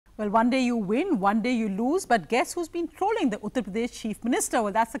Well, one day you win, one day you lose. But guess who's been trolling the Uttar Pradesh Chief Minister?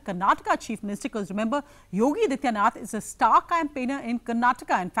 Well, that's the Karnataka Chief Minister. Because remember, Yogi Adityanath is a star campaigner in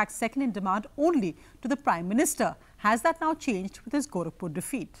Karnataka. In fact, second in demand only to the Prime Minister. Has that now changed with his Gorakhpur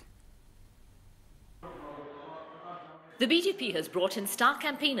defeat? The BJP has brought in star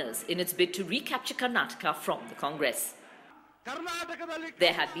campaigners in its bid to recapture Karnataka from the Congress.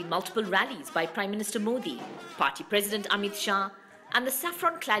 There have been multiple rallies by Prime Minister Modi, Party President Amit Shah, and the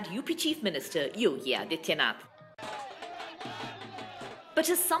saffron-clad UP Chief Minister Yogi Adityanath. But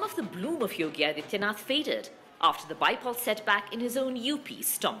has some of the bloom of Yogi Adityanath faded after the Bypoll setback in his own UP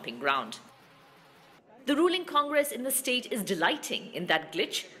stomping ground? The ruling Congress in the state is delighting in that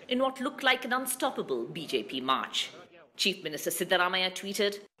glitch in what looked like an unstoppable BJP march. Chief Minister Siddaramaiah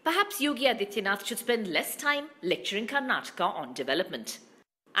tweeted, "Perhaps Yogi Adityanath should spend less time lecturing Karnataka on development."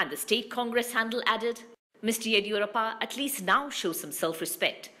 And the state Congress handle added, "Mr. Yediyurappa at least now shows some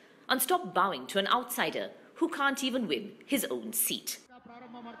self-respect and stop bowing to an outsider who can't even win his own seat."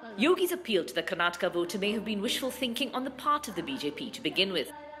 Yogi's appeal to the Karnataka voter may have been wishful thinking on the part of the BJP to begin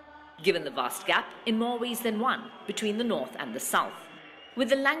with, given the vast gap in more ways than one between the north and the south, with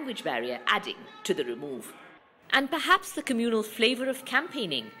the language barrier adding to the remove. And perhaps the communal flavour of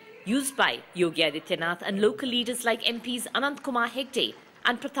campaigning used by Yogi Adityanath and local leaders like MPs Anant Kumar Hegde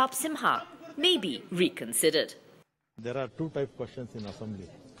and Pratap Simha may be reconsidered. There are two type questions in Assembly,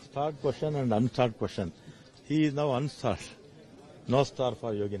 star question and unstarred question. He is now unstarred. No star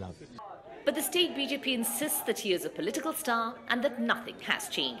for Yogi Nath. But the state BJP insists that he is a political star and that nothing has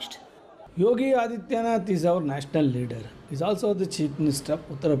changed. Yogi Adityanath is our national leader. He is also the Chief Minister of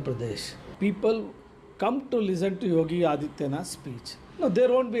Uttar Pradesh. People come to listen to Yogi Adityanath's speech. No, there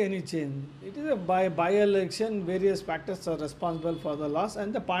won't be any change. It is a by-election. Various factors are responsible for the loss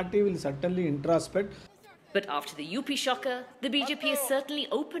and the party will certainly introspect. But after the UP shocker, the BJP is certainly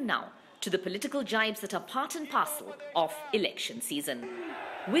open now to the political jibes that are part and parcel of election season.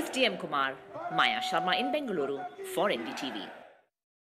 With DM Kumar, Maya Sharma in Bengaluru for NDTV.